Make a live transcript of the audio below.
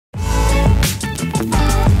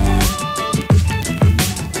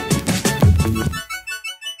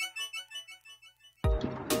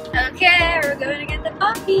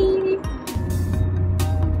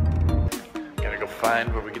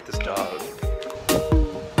find where we get this dog.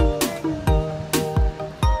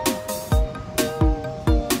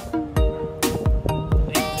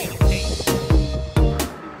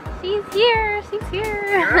 She's here! She's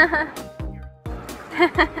here!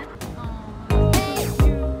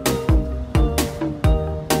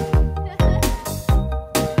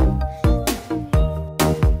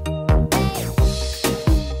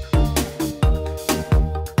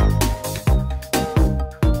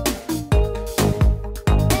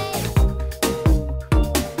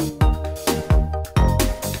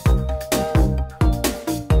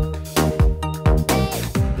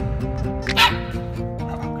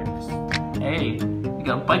 Hey, you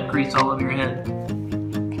got bike grease all over your head.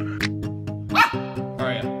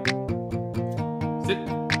 Alright. Sit.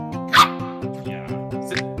 Yeah.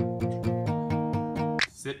 Sit.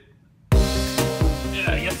 Sit.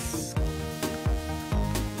 Yeah, yes.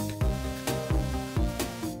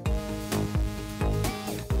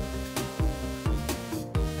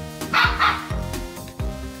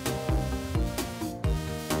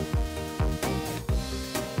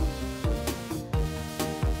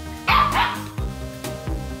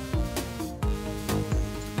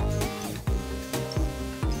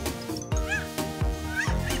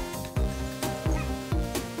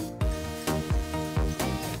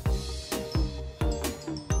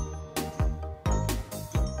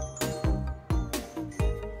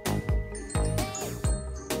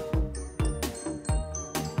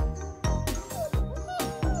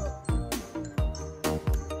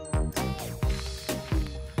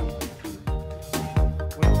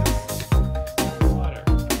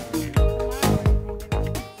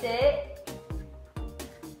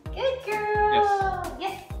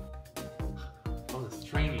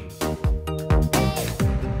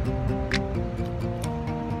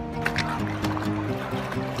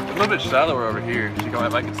 A little bit shallower over here. She go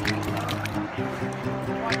like it's.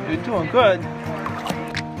 You're doing good.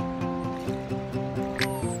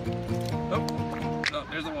 Oh, oh,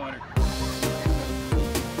 there's the water.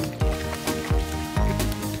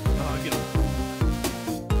 Oh, get him.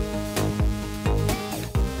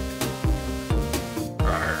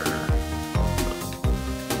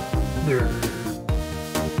 There.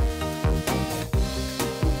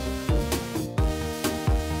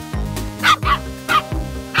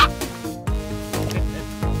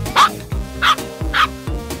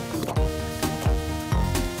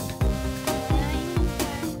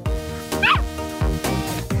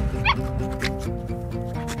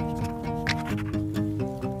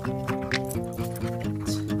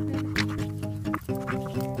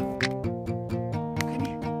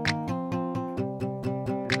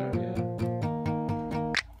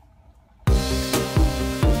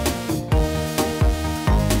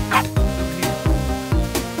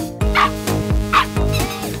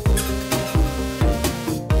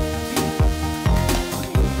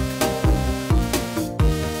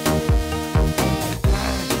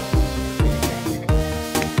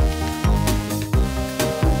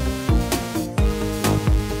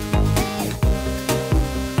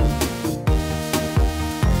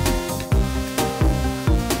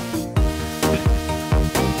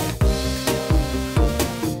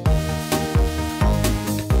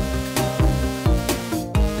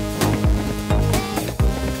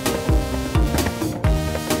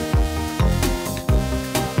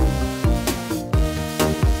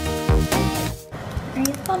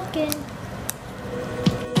 Pumpkin.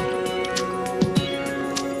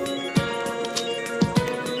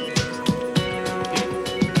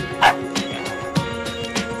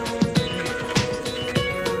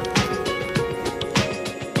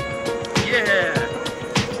 Yeah!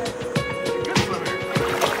 Good swimmer.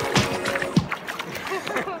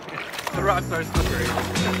 The rocks are slippery.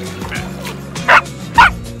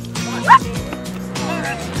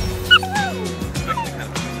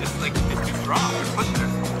 It's like, it's too strong. It's pushing her.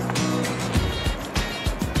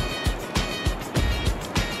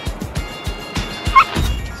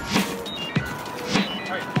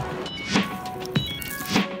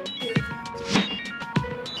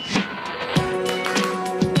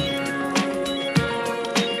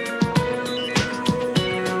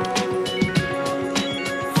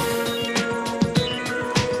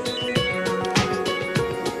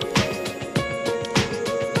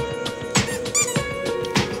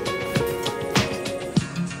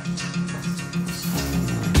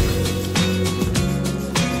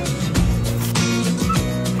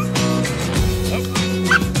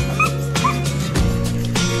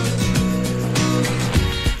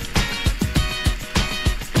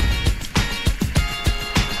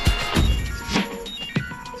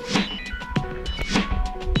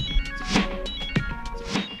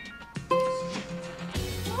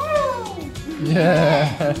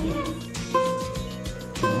 Yeah.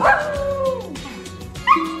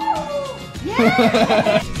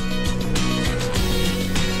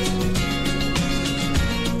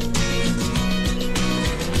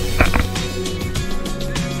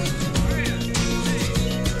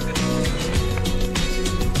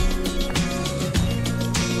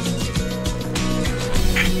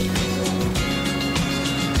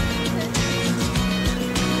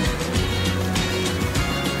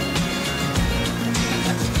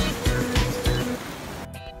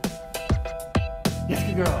 Yes,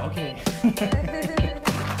 good girl. Okay.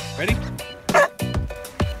 Ready?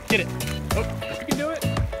 Get it. Oh, you can do it.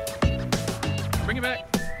 Bring it back.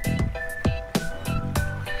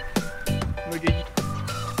 Look at you.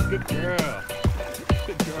 Good girl.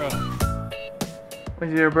 Good girl. Was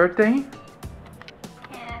it your birthday?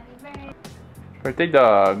 Happy birthday. Birthday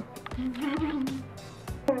dog.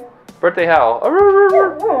 Birthday howl.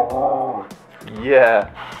 Yeah.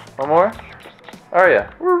 One more?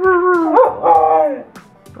 Aria.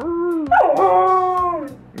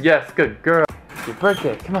 Yes, good girl. It's your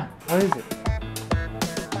birthday. Come on. What is it?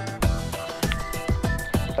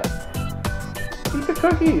 Eat the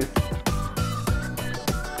cookies.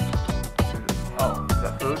 Oh, is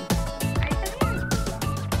that food?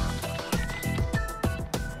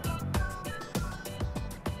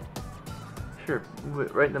 Sure. Move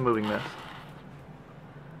it right in the moving mess.